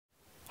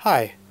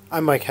Hi,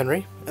 I'm Mike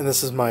Henry, and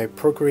this is my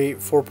Procreate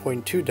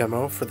 4.2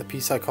 demo for the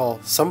piece I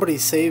call Somebody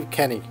Save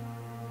Kenny.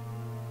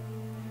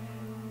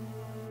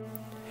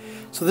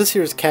 So this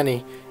here is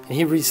Kenny, and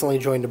he recently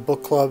joined a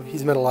book club.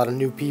 He's met a lot of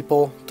new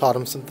people, taught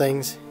him some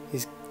things.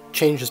 He's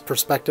changed his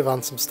perspective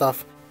on some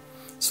stuff.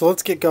 So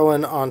let's get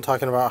going on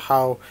talking about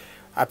how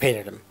I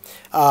painted him.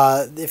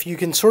 If you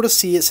can sort of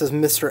see, it says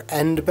Mr.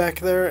 End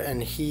back there,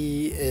 and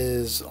he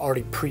is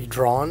already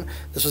pre-drawn.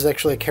 This was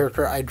actually a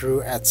character I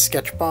drew at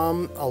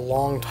Sketchbomb a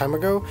long time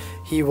ago.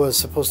 He was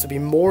supposed to be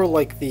more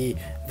like the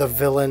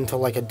villain to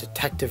like a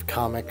detective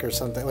comic or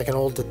something, like an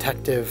old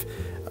detective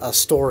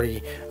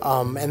story.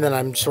 And then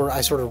I sort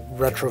of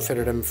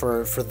retrofitted him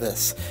for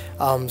this.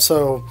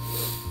 So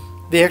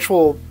the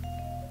actual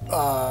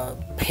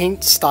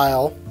paint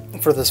style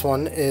for this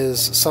one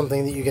is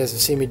something that you guys have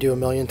seen me do a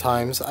million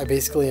times. I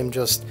basically am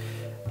just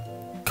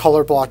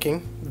color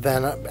blocking,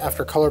 then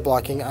after color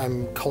blocking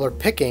I'm color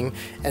picking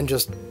and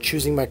just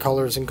choosing my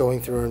colors and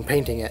going through and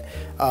painting it.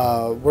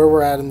 Where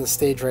we're at in the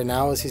stage right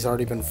now is he's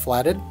already been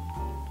flatted,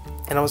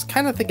 and I was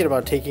kind of thinking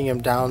about taking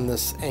him down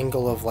this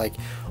angle of like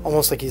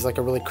almost like he's like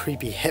a really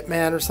creepy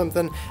hitman or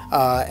something,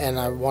 and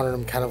I wanted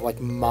him kind of like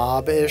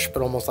mob-ish,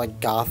 but almost like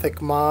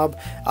gothic mob.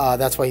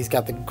 That's why he's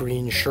got the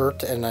green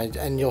shirt,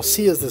 and you'll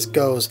see as this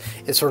goes,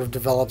 it sort of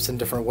develops in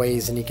different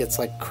ways, and he gets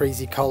like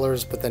crazy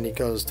colors, but then he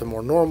goes to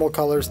more normal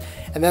colors,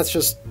 and that's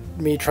just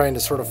me trying to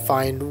sort of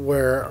find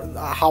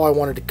how I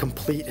wanted to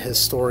complete his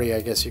story,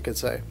 I guess you could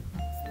say.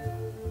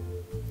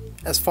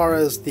 As far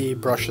as the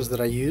brushes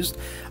that I used,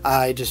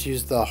 I just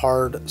used the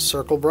hard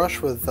circle brush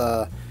with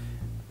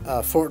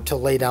to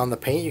lay down the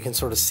paint. You can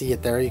sort of see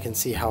it there. You can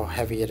see how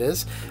heavy it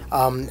is.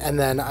 And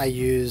then I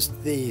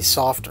used the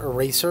soft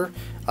eraser,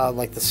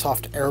 like the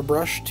soft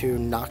airbrush, to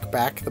knock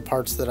back the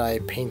parts that I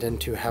paint in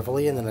too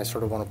heavily, and then I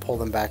sort of want to pull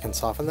them back and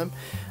soften them.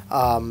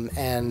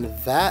 And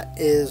that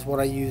is what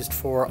I used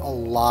for a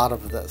lot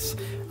of this.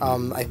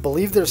 I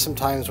believe there's some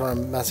times where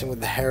I'm messing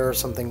with the hair or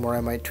something where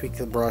I might tweak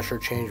the brush or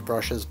change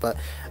brushes, but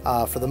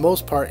for the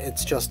most part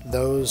it's just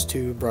those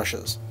two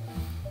brushes.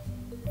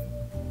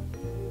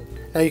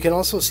 Now you can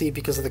also see,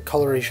 because of the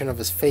coloration of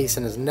his face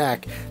and his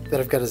neck, that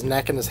I've got his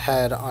neck and his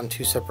head on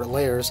two separate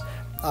layers.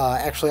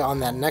 Actually on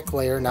that neck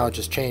layer, now it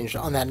just changed,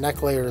 on that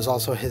neck layer is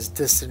also his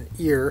distant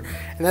ear,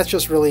 and that's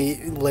just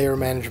really layer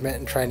management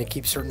and trying to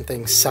keep certain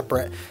things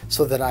separate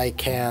so that I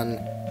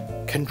can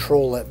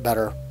control it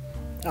better.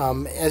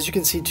 As you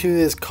can see too,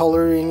 his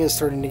coloring is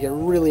starting to get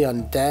really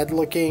undead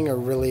looking, or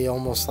really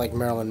almost like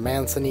Marilyn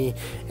Manson-y,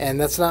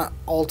 and that's not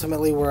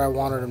ultimately where I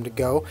wanted him to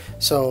go.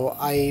 So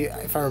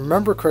if I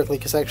remember correctly,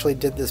 because I actually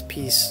did this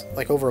piece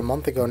like over a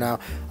month ago now,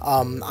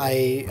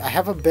 I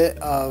have a bit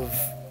of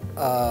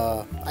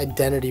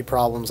identity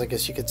problems, I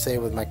guess you could say,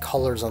 with my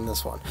colors on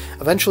this one.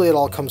 Eventually it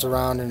all comes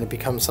around and it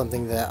becomes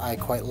something that I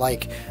quite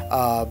like,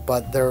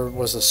 but there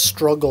was a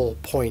struggle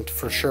point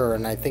for sure,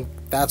 and I think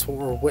that's what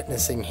we're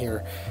witnessing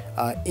here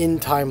in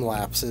time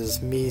lapse,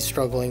 is me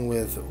struggling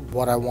with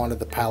what I wanted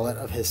the palette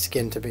of his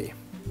skin to be.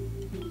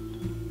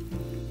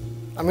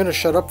 I'm going to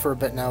shut up for a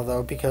bit now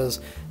though, because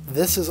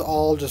this is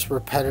all just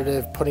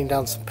repetitive, putting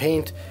down some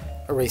paint,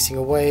 erasing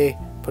away,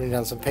 putting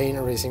down some paint,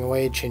 erasing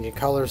away, changing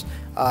colors,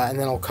 and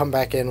then I'll come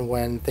back in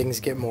when things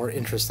get more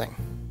interesting.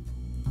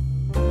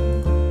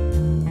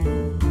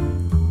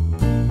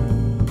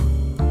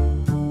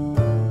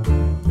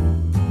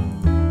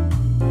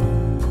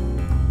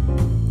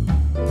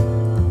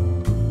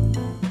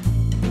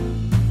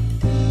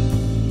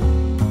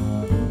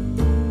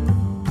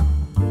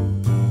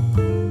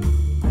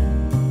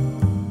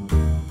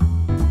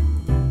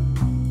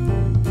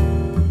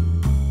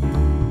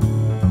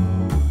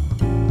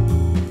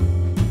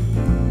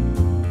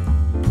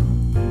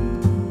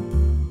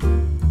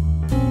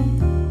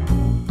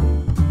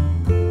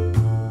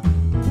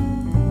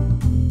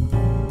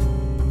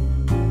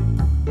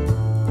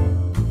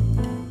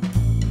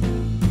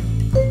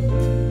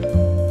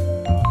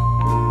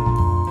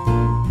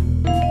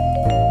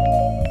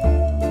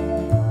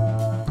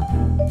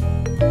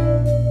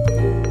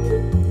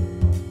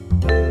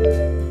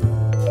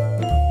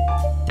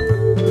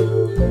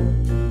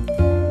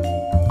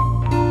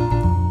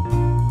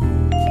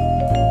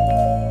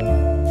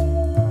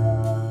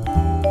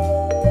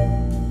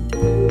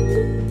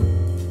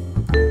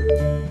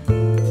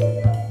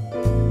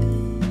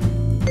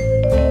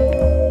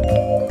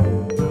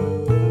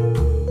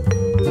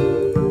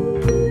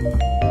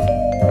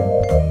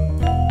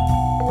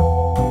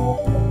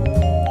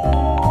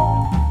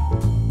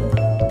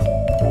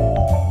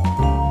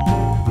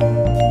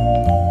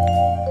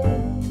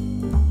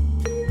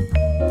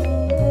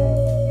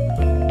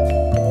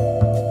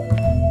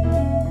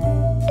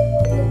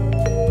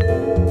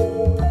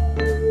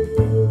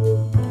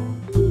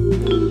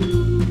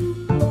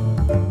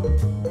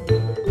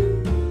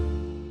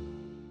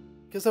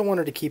 Because I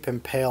wanted to keep him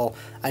pale,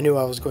 I knew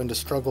I was going to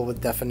struggle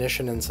with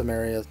definition in some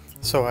areas,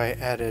 so I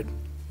added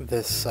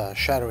this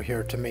shadow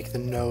here to make the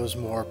nose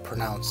more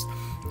pronounced.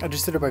 I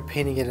just did it by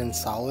painting it in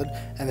solid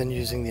and then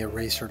using the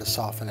eraser to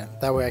soften it.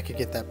 That way I could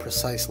get that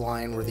precise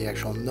line where the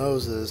actual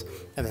nose is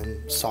and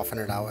then soften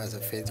it out as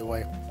it fades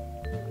away.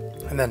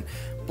 And then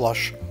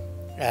blush,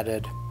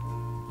 added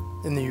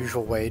in the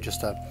usual way,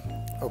 just a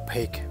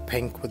opaque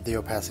pink with the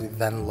opacity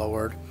then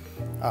lowered.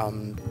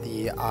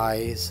 The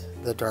eyes,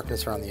 the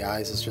darkness around the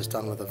eyes is just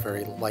done with a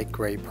very light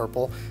gray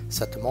purple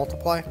set to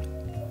multiply.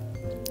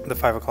 The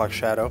 5 o'clock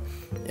shadow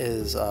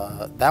is,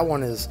 that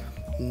one is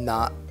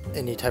not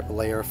any type of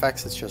layer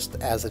effects, it's just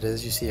as it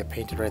is. You see it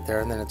painted right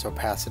there, and then its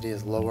opacity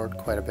is lowered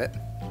quite a bit.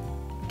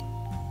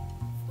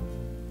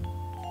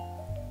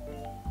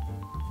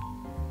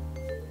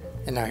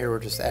 And now here we're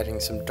just adding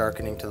some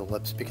darkening to the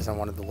lips because I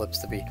wanted the lips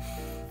to be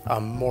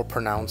more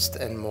pronounced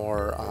and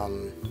more,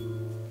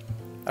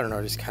 I don't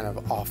know, just kind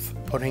of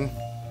off-putting.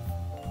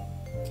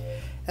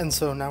 And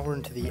so now we're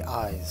into the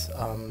eyes.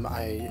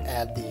 I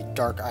add the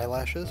dark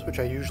eyelashes, which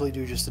I usually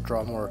do just to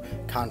draw more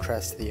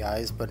contrast to the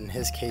eyes, but in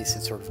his case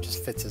it sort of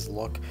just fits his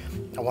look.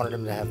 I wanted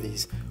him to have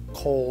these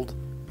cold,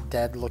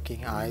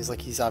 dead-looking eyes.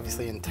 Like, he's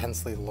obviously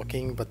intensely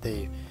looking, but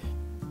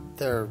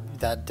they're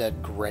that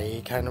dead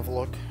gray kind of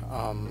look.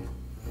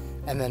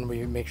 And then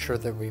we make sure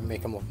that we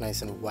make them look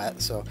nice and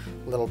wet, so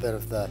a little bit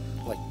of the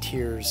like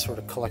tears sort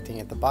of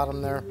collecting at the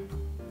bottom there.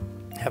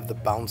 Have the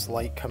bounce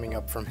light coming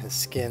up from his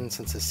skin,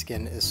 since his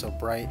skin is so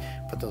bright,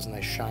 put those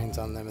nice shines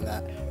on them, and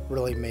that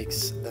really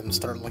makes them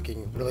start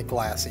looking really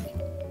glassy.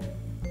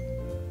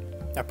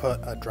 I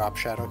put a drop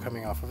shadow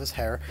coming off of his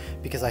hair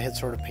because I had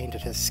sort of painted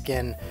his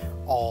skin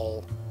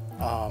all,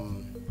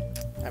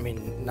 I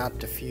mean, not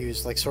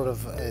diffused, like sort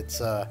of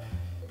it's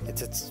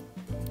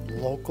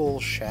local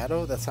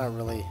shadow. That's not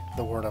really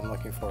the word I'm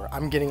looking for.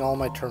 I'm getting all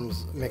my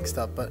terms mixed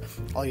up, but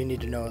all you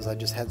need to know is I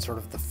just had sort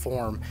of the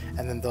form,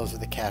 and then those are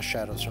the cast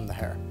shadows from the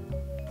hair.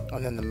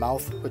 And then the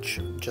mouth, which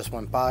just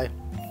went by,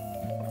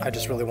 I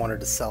just really wanted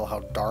to sell how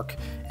dark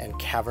and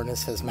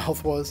cavernous his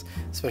mouth was,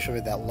 especially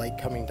with that light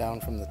coming down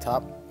from the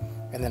top.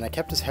 And then I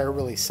kept his hair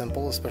really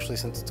simple, especially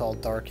since it's all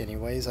dark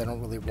anyways. I don't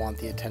really want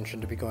the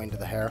attention to be going to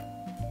the hair.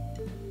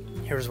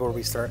 Here's where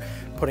we start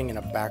putting in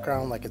a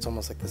background, like it's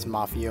almost like this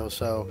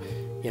mafioso,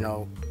 you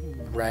know,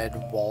 red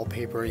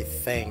wallpapery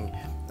thing.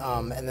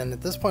 And then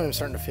at this point I'm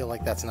starting to feel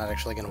like that's not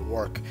actually going to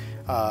work.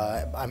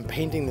 I'm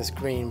painting this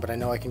green, but I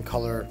know I can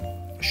color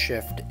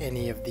shift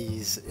any of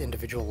these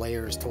individual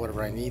layers to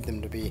whatever I need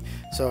them to be.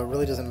 So it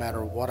really doesn't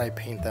matter what I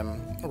paint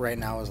them right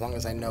now, as long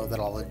as I know that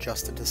I'll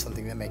adjust it to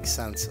something that makes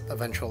sense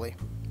eventually.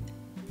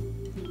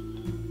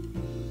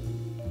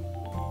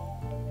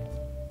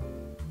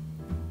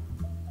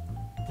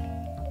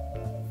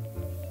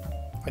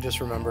 I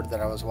just remembered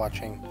that I was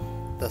watching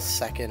the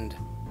second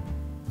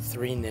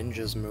Three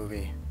Ninjas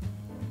movie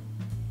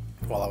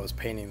while I was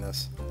painting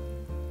this.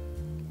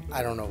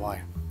 I don't know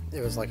why. It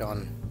was like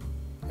on,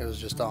 it was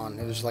just on,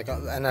 it was like,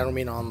 and I don't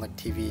mean on like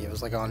TV, it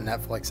was like on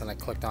Netflix, and I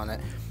clicked on it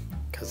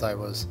because I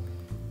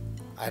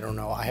don't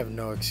know, I have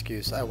no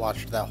excuse. I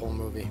watched that whole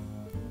movie.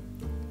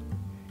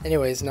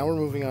 Anyways, now we're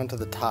moving on to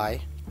the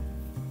tie.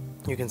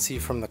 You can see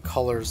from the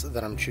colors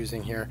that I'm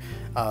choosing here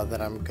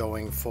that I'm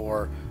going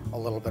for a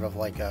little bit of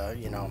like a,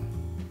 you know,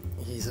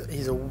 he's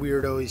a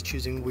weirdo, he's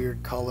choosing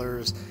weird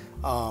colors,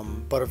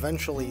 but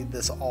eventually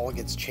this all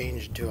gets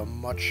changed to a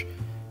much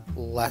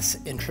less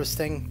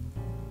interesting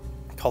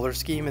color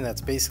scheme, and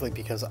that's basically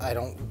because I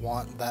don't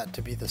want that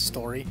to be the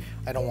story.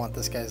 I don't want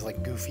this guy's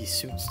like goofy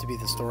suits to be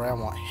the story. I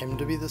want him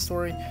to be the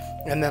story.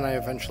 And then I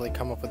eventually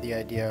come up with the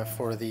idea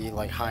for the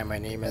like, hi, my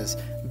name is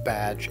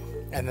badge,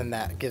 and then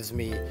that gives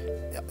me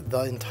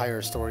the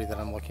entire story that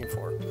I'm looking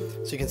for.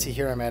 So you can see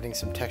here I'm adding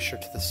some texture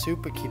to the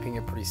suit, but keeping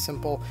it pretty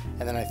simple,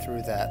 and then I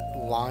threw that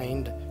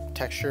lined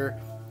texture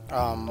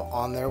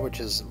on there, which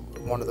is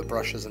one of the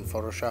brushes in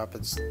Photoshop.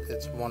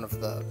 It's one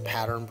of the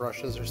pattern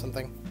brushes or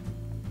something,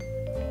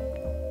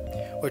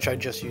 which I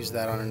just used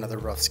that on another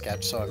rough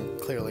sketch, so I'm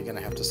clearly going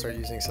to have to start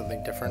using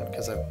something different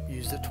because I've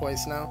used it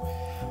twice now.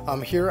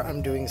 Here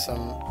I'm doing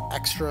some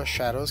extra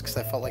shadows because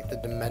I felt like the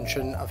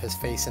dimension of his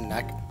face and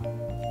neck,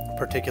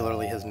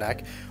 particularly his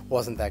neck,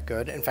 wasn't that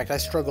good. In fact, I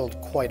struggled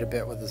quite a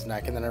bit with his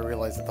neck, and then I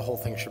realized that the whole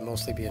thing should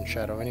mostly be in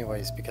shadow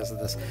anyways because of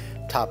this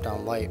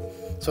top-down light.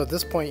 So at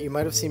this point, you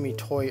might have seen me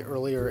toy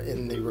earlier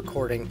in the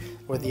recording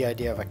with the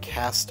idea of a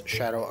cast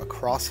shadow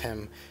across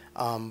him,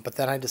 but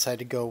then I decided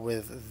to go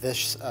with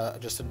this,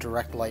 just a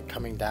direct light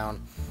coming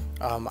down.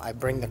 I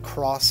bring the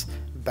cross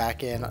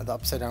back in, the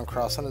upside down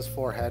cross on his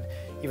forehead.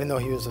 Even though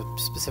he was a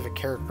specific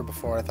character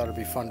before, I thought it'd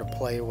be fun to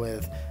play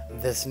with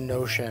this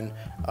notion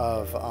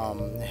of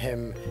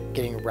him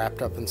getting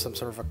wrapped up in some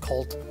sort of a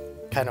cult,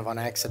 kind of on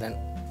accident.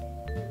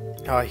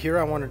 Here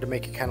I wanted to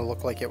make it kind of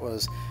look like it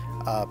was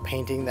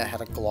painting that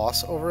had a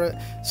gloss over it,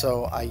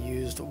 so I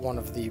used one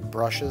of the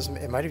brushes.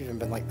 It might have even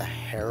been like the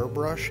hair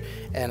brush,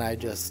 and I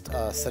just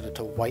set it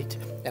to white,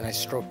 and I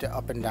stroked it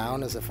up and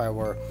down as if I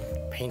were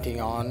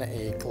painting on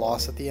a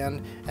gloss at the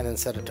end and then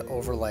set it to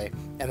overlay.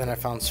 And then I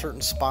found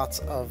certain spots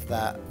of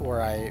that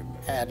where I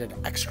added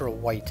extra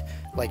white,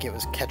 like it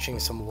was catching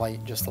some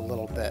light just a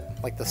little bit,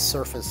 like the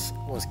surface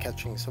was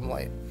catching some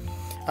light.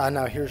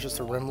 Now here's just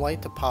a rim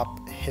light to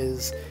pop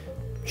his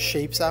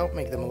shapes out,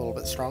 make them a little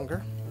bit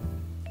stronger.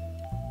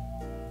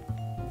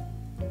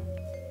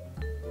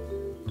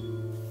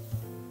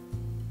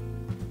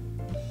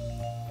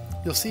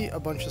 You'll see a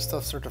bunch of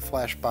stuff start to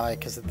flash by,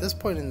 because at this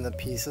point in the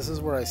piece, this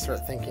is where I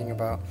start thinking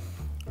about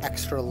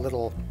extra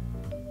little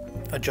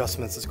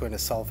adjustments that's going to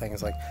sell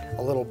things, like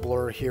a little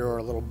blur here or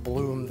a little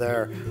bloom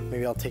there.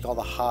 Maybe I'll take all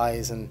the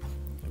highs and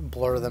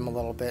blur them a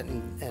little bit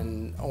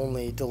and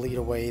only delete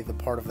away the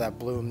part of that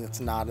bloom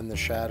that's not in the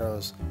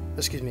shadows.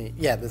 Excuse me,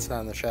 yeah, that's not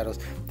in the shadows.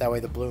 That way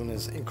the bloom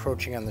is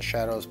encroaching on the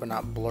shadows but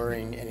not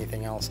blurring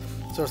anything else.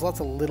 So there's lots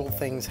of little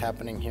things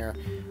happening here.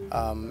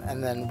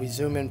 And then we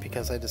zoom in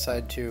because I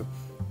decide to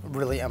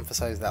really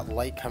emphasize that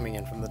light coming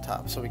in from the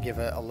top, so we give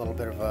it a little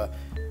bit of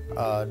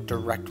a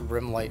direct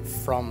rim light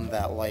from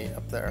that light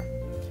up there,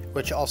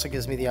 which also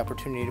gives me the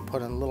opportunity to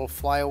put in little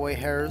flyaway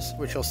hairs,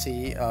 which you'll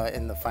see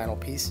in the final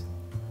piece.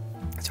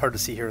 It's hard to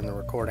see here in the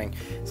recording,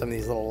 some of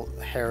these little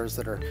hairs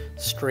that are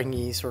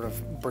stringy, sort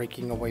of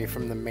breaking away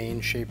from the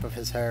main shape of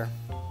his hair.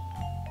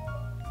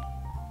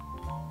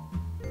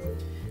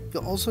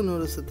 You'll also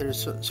notice that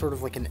there's sort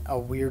of like a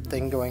weird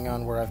thing going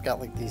on where I've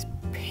got like these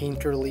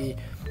painterly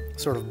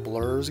sort of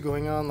blurs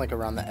going on, like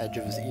around the edge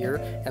of his ear,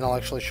 and I'll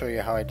actually show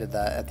you how I did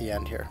that at the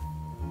end here.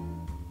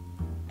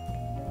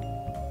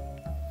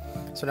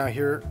 So now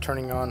here,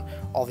 turning on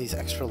all these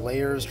extra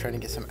layers, trying to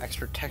get some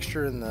extra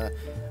texture in the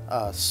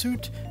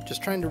suit,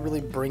 just trying to really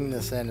bring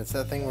this in. It's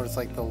that thing where it's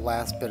like the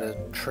last bit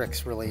of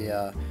tricks really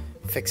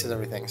fixes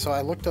everything. So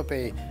I looked up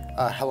a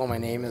hello my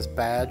name is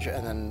badge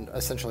and then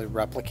essentially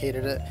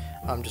replicated it,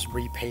 just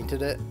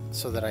repainted it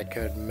so that I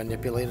could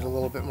manipulate it a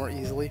little bit more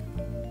easily.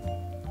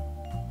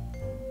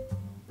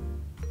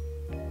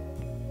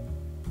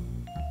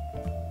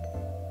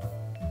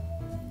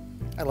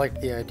 I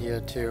like the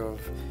idea too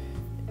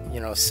of,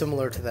 you know,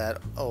 similar to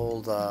that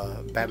old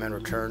Batman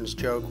Returns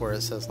joke where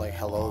it says like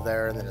hello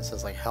there and then it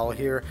says like hell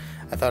here.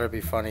 I thought it'd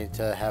be funny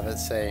to have it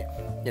say,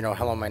 you know,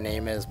 hello my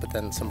name is, but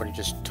then somebody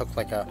just took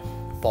like a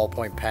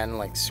ballpoint pen,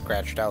 like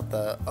scratched out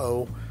the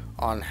O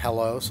on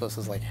hello, so it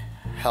says like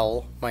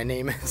hell my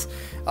name is,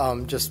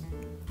 just,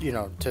 you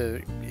know,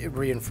 to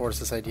reinforce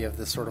this idea of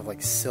this sort of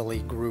like silly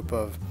group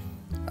of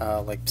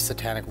like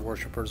satanic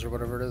worshippers or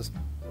whatever it is.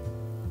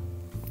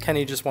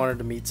 Kenny just wanted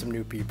to meet some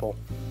new people.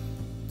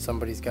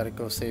 Somebody's got to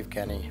go save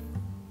Kenny.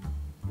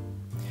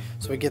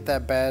 So we get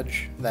that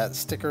badge, that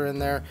sticker in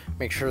there,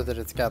 make sure that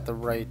it's got the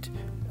right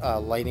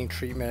lighting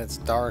treatment, it's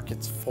dark,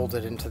 it's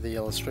folded into the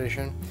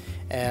illustration,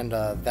 and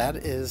that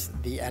is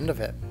the end of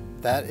it.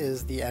 That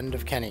is the end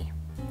of Kenny.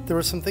 There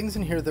were some things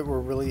in here that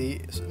were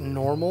really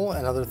normal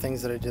and other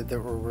things that I did that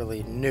were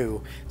really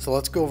new. So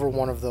let's go over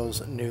one of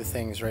those new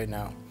things right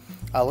now.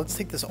 Let's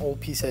take this old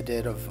piece I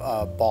did of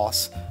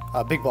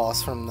Big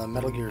Boss from the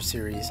Metal Gear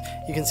series.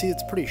 You can see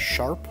it's pretty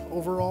sharp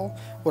overall.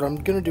 What I'm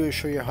going to do is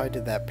show you how I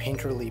did that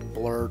painterly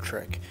blur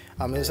trick.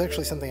 It was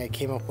actually something I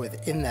came up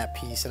with in that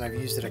piece, and I've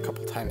used it a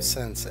couple times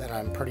since, and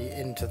I'm pretty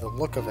into the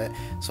look of it,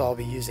 so I'll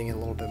be using it a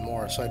little bit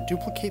more. So I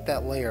duplicate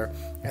that layer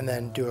and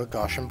then do a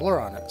Gaussian blur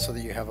on it so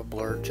that you have a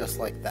blur just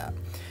like that.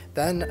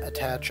 Then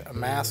attach a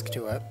mask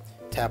to it.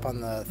 Tap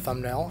on the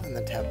thumbnail and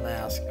then tap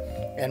mask,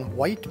 and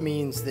white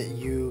means that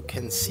you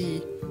can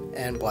see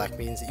and black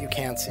means that you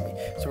can't see.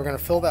 So we're going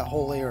to fill that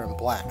whole layer in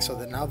black so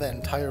that now that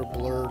entire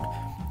blurred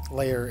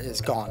layer is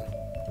gone.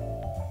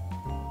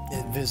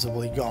 It's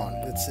visibly gone.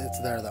 It's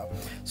there though.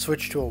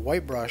 Switch to a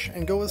white brush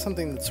and go with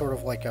something that's sort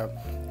of like a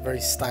very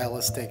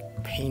stylistic,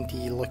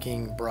 painty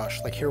looking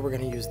brush. Like here we're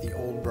going to use the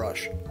old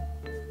brush.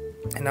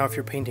 And now if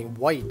you're painting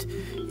white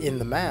in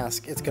the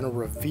mask, it's going to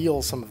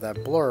reveal some of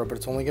that blur, but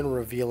it's only going to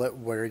reveal it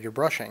where you're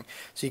brushing.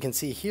 So you can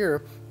see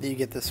here that you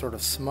get this sort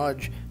of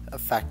smudge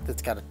effect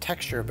that's got a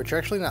texture, but you're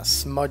actually not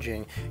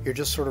smudging, you're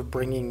just sort of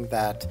bringing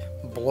that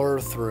blur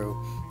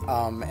through,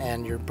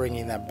 and you're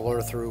bringing that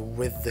blur through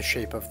with the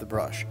shape of the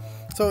brush.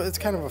 So it's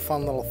kind of a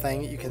fun little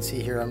thing. You can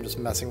see here I'm just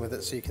messing with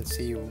it so you can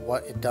see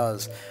what it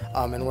does.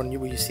 And when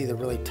you see the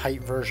really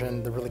tight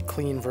version, the really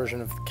clean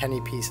version of the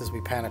Kenny piece as we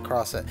pan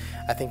across it,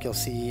 I think you'll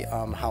see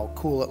how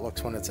cool it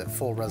looks when it's at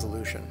full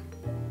resolution.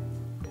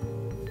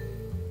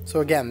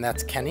 So again,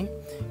 that's Kenny.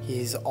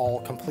 He's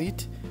all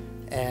complete,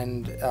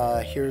 and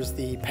here's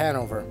the pan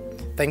over.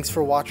 Thanks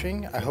for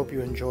watching. I hope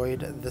you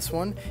enjoyed this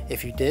one.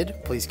 If you did,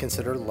 please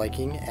consider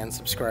liking and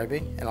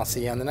subscribing, and I'll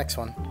see you on the next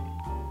one.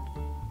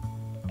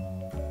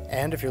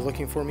 And if you're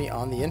looking for me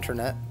on the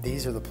internet,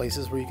 these are the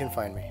places where you can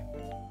find me.